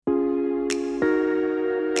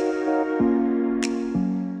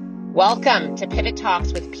Welcome to Pivot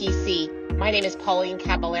Talks with PC. My name is Pauline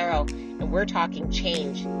Caballero, and we're talking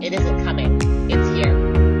change. It isn't coming, it's here.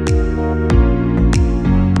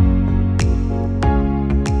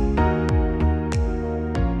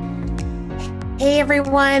 Hey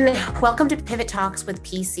everyone, welcome to Pivot Talks with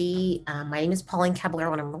PC. My name is Pauline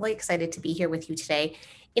Caballero, and I'm really excited to be here with you today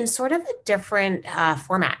in sort of a different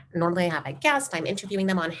format. Normally I have a guest, I'm interviewing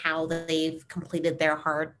them on how they've completed their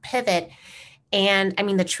hard pivot. And I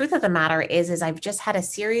mean, the truth of the matter is I've just had a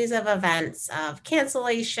series of events of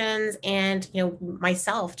cancellations and,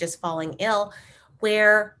 myself just falling ill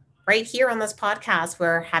where right here on this podcast,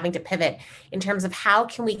 we're having to pivot in terms of how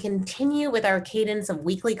can we continue with our cadence of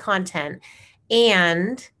weekly content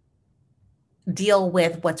and deal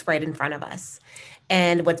with what's right in front of us.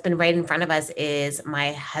 And what's been right in front of us is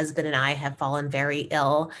my husband and I have fallen very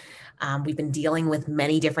ill. We've been dealing with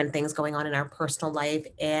many different things going on in our personal life.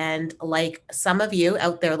 And like some of you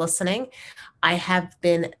out there listening, I have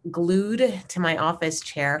been glued to my office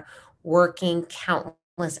chair working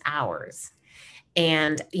countless hours.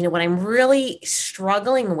 And, what I'm really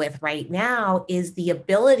struggling with right now is the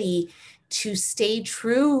ability to stay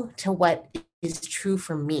true to what is true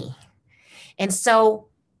for me. And so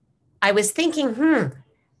I was thinking,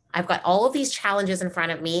 I've got all of these challenges in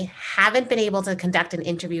front of me, haven't been able to conduct an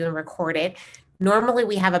interview and record it. Normally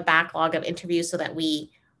we have a backlog of interviews so that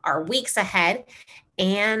we are weeks ahead,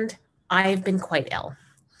 and I've been quite ill.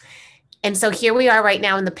 And so here we are right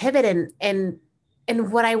now in the pivot, and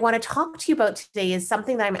what I want to talk to you about today is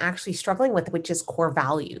something that I'm actually struggling with, which is core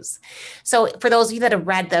values. So for those of you that have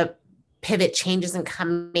read the Pivot Change Isn't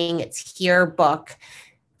Coming, It's Here book,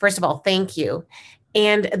 first of all, thank you.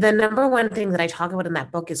 And the number one thing that I talk about in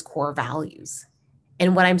that book is core values.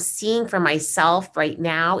 And what I'm seeing for myself right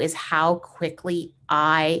now is how quickly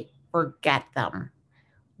I forget them.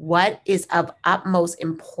 What is of utmost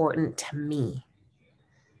importance to me?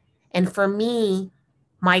 And for me,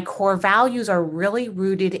 my core values are really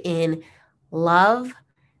rooted in love,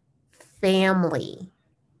 family,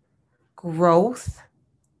 growth,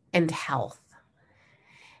 and health.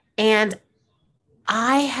 And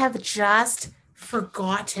I have just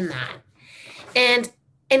forgotten that. And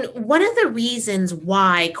one of the reasons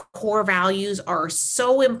why core values are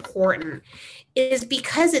so important is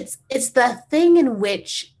because it's the thing in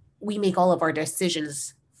which we make all of our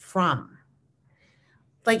decisions from.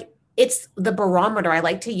 Like, it's the barometer. I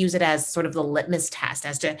like to use it as sort of the litmus test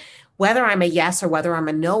as to whether I'm a yes or whether I'm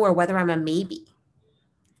a no or whether I'm a maybe.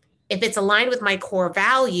 If it's aligned with my core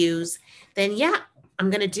values, then yeah, I'm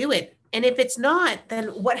going to do it. And if it's not, then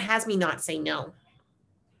what has me not say no?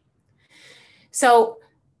 So,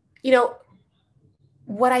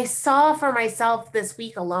 what I saw for myself this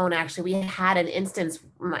week alone, actually, we had an instance,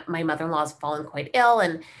 my mother-in-law's fallen quite ill,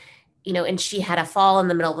 and she had a fall in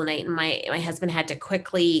the middle of the night, and my husband had to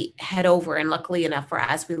quickly head over. And luckily enough for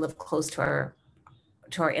us, we live close to our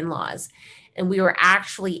in-laws, and we were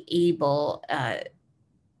actually able to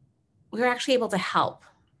help.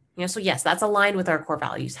 So yes, that's aligned with our core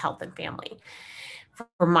values, health and family,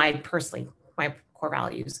 for my core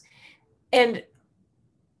values. And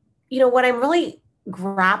what I'm really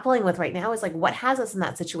grappling with right now is like, what has us in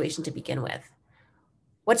that situation to begin with?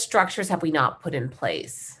 What structures have we not put in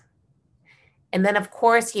place? And then, of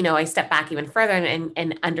course, I step back even further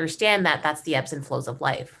and understand that that's the ebbs and flows of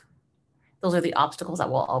life. Those are the obstacles that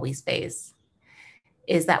we'll always face,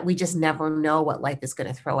 is that we just never know what life is going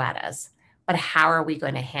to throw at us, but how are we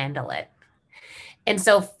going to handle it? And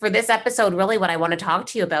so for this episode, really what I want to talk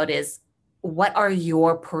to you about is, what are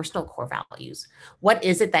your personal core values? What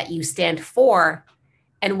is it that you stand for?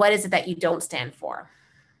 And what is it that you don't stand for?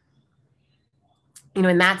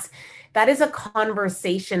 And that is a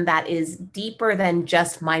conversation that is deeper than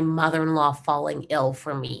just my mother-in-law falling ill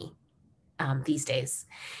for me these days.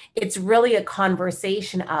 It's really a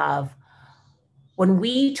conversation of, when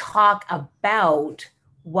we talk about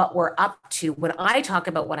what we're up to, when I talk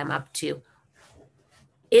about what I'm up to,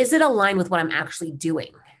 is it aligned with what I'm actually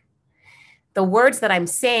doing? The words that I'm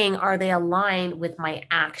saying, are they aligned with my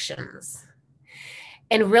actions?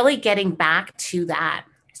 And really getting back to that.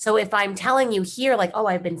 So if I'm telling you here, like, oh,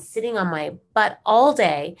 I've been sitting on my butt all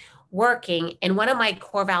day working, and one of my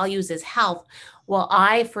core values is health. Well,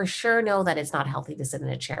 I for sure know that it's not healthy to sit in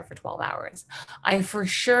a chair for 12 hours. I for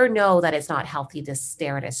sure know that it's not healthy to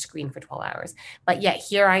stare at a screen for 12 hours. But yet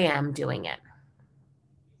here I am doing it.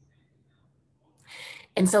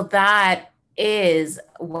 And so that is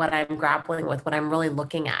what I'm grappling with, what I'm really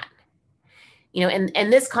looking at.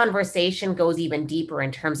 And this conversation goes even deeper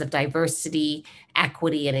in terms of diversity,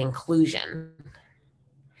 equity, and inclusion.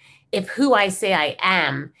 If who I say I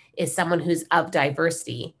am is someone who's of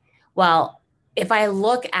diversity, Well, if I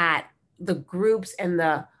look at the groups and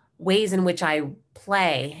the ways in which I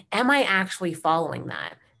play, am I actually following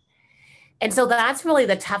that? And so that's really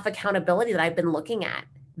the tough accountability that I've been looking at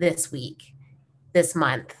this week, this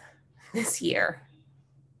month, this year,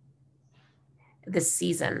 this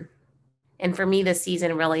season. And for me, this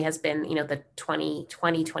season really has been, the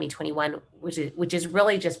 2020, 2021, which is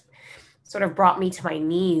really just sort of brought me to my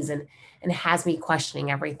knees and has me questioning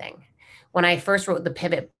everything. When I first wrote the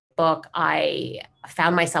Pivot book, I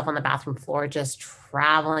found myself on the bathroom floor just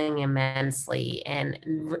traveling immensely and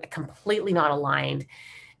completely not aligned,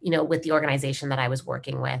 with the organization that I was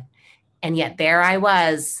working with. And yet there I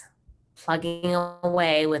was plugging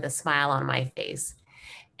away with a smile on my face.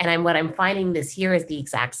 And what I'm finding this year is the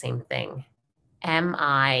exact same thing. Am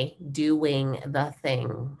I doing the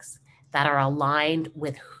things that are aligned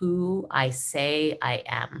with who I say I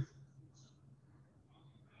am?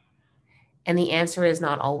 And the answer is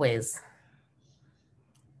not always.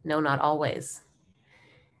 No, not always.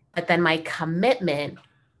 But then my commitment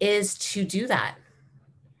is to do that.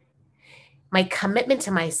 My commitment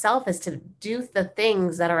to myself is to do the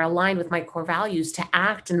things that are aligned with my core values, to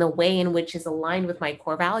act in the way in which is aligned with my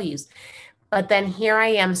core values. But then here I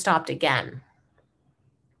am stopped again.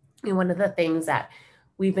 And one of the things that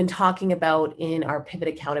we've been talking about in our Pivot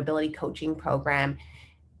Accountability Coaching Program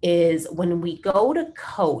is when we go to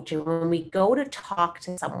coach and when we go to talk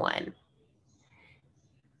to someone,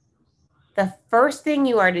 the first thing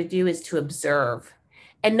you are to do is to observe,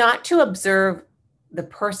 and not to observe the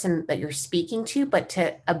person that you're speaking to, but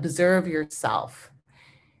to observe yourself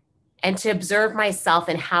and to observe myself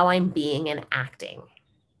and how I'm being and acting.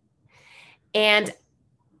 And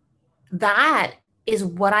that is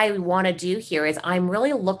what I want to do here is I'm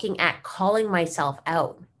really looking at calling myself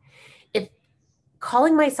out. If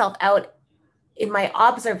calling myself out in my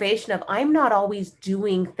observation of I'm not always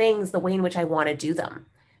doing things the way in which I want to do them,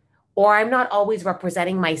 or I'm not always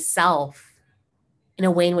representing myself in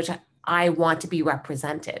a way in which I want to be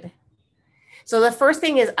represented. So the first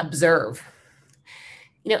thing is observe,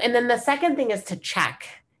 and then the second thing is to check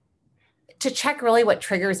really what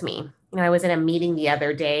triggers me. I was in a meeting the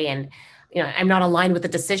other day and, I'm not aligned with the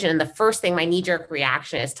decision. And the first thing, my knee-jerk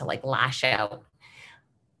reaction is to lash out.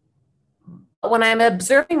 But when I'm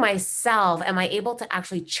observing myself, am I able to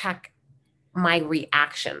actually check my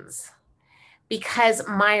reactions? Because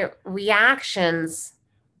my reactions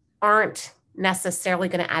aren't necessarily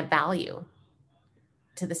going to add value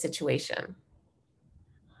to the situation.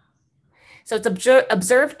 So it's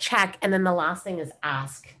observe, check, and then the last thing is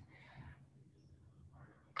ask.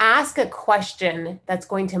 Ask a question that's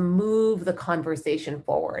going to move the conversation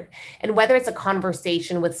forward. And whether it's a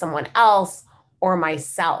conversation with someone else or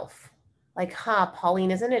myself, Pauline,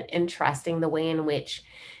 isn't it interesting the way in which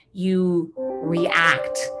you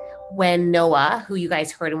react when Noah, who you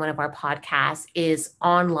guys heard in one of our podcasts, is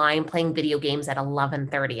online playing video games at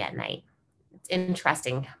 11:30 at night? It's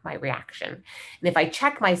interesting, my reaction. And if I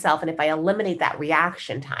check myself and if I eliminate that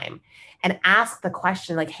reaction time and ask the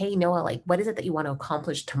question hey, Noah, what is it that you want to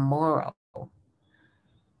accomplish tomorrow?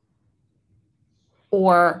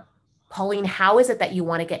 Or Pauline, how is it that you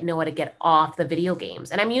want to get Noah to get off the video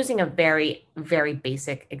games? And I'm using a very, very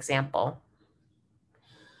basic example.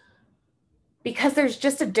 Because there's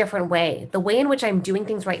just a different way. The way in which I'm doing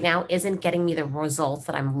things right now isn't getting me the results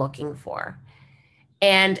that I'm looking for.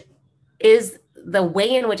 And is the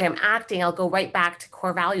way in which I'm acting, I'll go right back to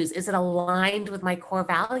core values. Is it aligned with my core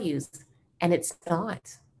values? And it's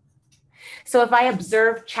not. So if I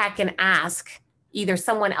observe, check, and ask either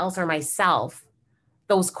someone else or myself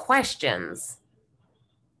those questions,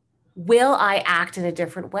 will I act in a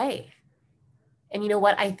different way? And you know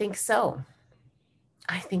what? I think so.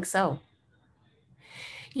 I think so.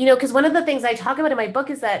 Because one of the things I talk about in my book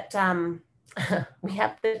is that we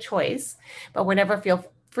have the choice, but we're never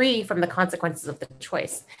feel free from the consequences of the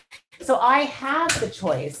choice. So I have the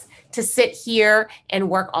choice to sit here and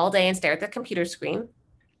work all day and stare at the computer screen,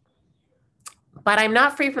 but I'm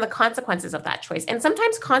not free from the consequences of that choice. And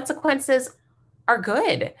sometimes consequences are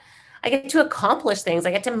good. I get to accomplish things.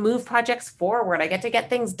 I get to move projects forward. I get to get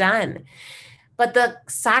things done. But the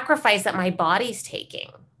sacrifice that my body's taking,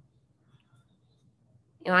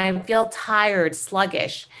 I feel tired,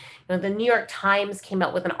 sluggish. The New York Times came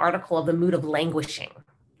out with an article of the mood of languishing.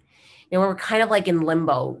 We're kind of in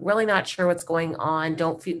limbo, really not sure what's going on,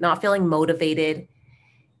 not feeling motivated.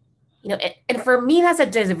 And for me, that's a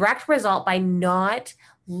direct result by not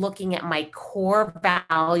looking at my core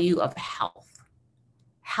value of health.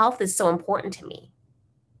 Health is so important to me.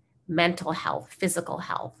 Mental health, physical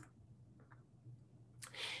health.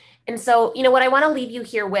 And so, what I want to leave you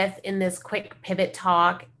here with in this quick pivot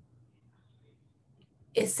talk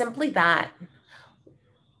is simply that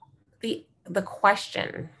the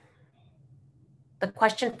question, the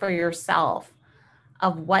question for yourself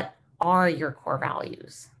of what are your core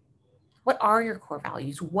values? What are your core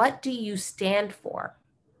values? What do you stand for?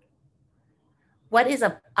 What is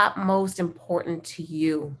of utmost important to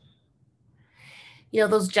you? You know,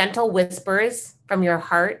 those gentle whispers from your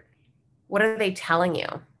heart, what are they telling you?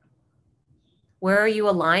 Where are you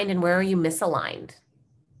aligned and where are you misaligned?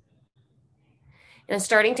 And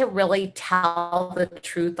starting to really tell the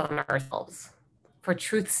truth on ourselves for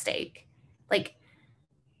truth's sake. Like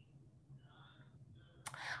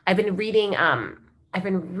I've been reading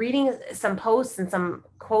some posts and some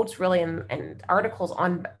quotes really and articles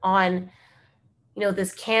on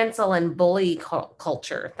this cancel and bully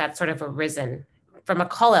culture that's sort of arisen from a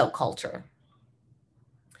call out culture.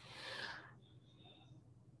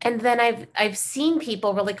 And then I've seen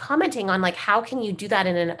people really commenting on like, how can you do that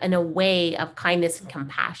in a way of kindness and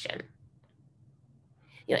compassion?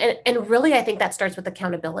 And really, I think that starts with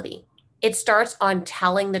accountability. It starts on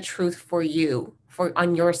telling the truth for you,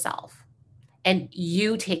 on yourself, and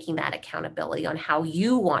you taking that accountability on how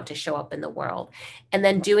you want to show up in the world, and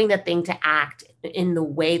then doing the thing to act in the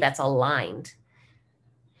way that's aligned.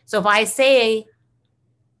 So if I say,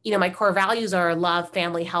 my core values are love,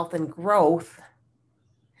 family, health, and growth,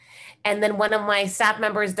 and then one of my staff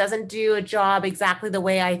members doesn't do a job exactly the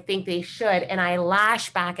way I think they should, and I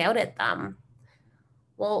lash back out at them,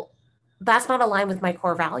 well, that's not aligned with my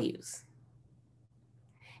core values.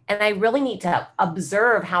 And I really need to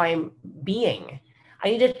observe how I'm being. I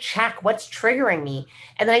need to check what's triggering me.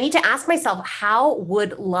 And then I need to ask myself, how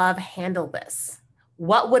would love handle this?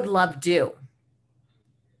 What would love do?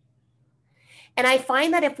 And I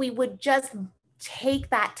find that if we would just take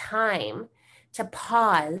that time to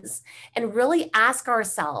pause and really ask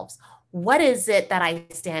ourselves, what is it that I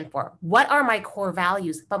stand for? What are my core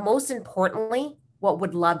values? But most importantly, what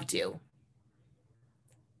would love do?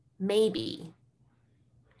 Maybe,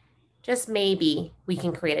 just maybe, we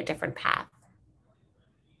can create a different path.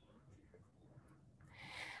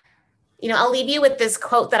 I'll leave you with this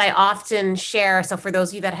quote that I often share. So for those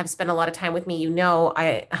of you that have spent a lot of time with me,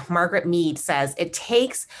 Margaret Mead says, it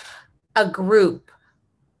takes a group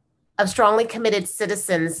of strongly committed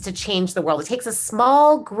citizens to change the world. It takes a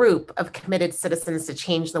small group of committed citizens to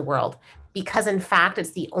change the world, because in fact,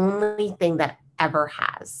 it's the only thing that ever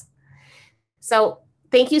has. So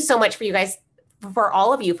thank you so much for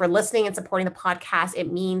all of you for listening and supporting the podcast.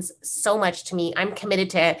 It means so much to me. I'm committed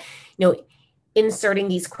to, inserting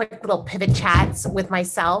these quick little pivot chats with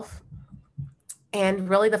myself. And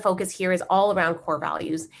really the focus here is all around core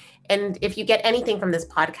values. And if you get anything from this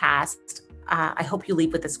podcast, I hope you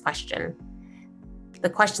leave with this question. The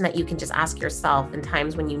question that you can just ask yourself in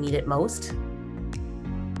times when you need it most,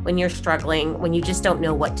 when you're struggling, when you just don't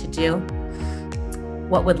know what to do.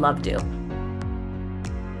 What would love do?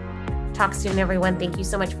 Talk soon, everyone. Thank you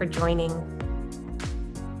so much for joining.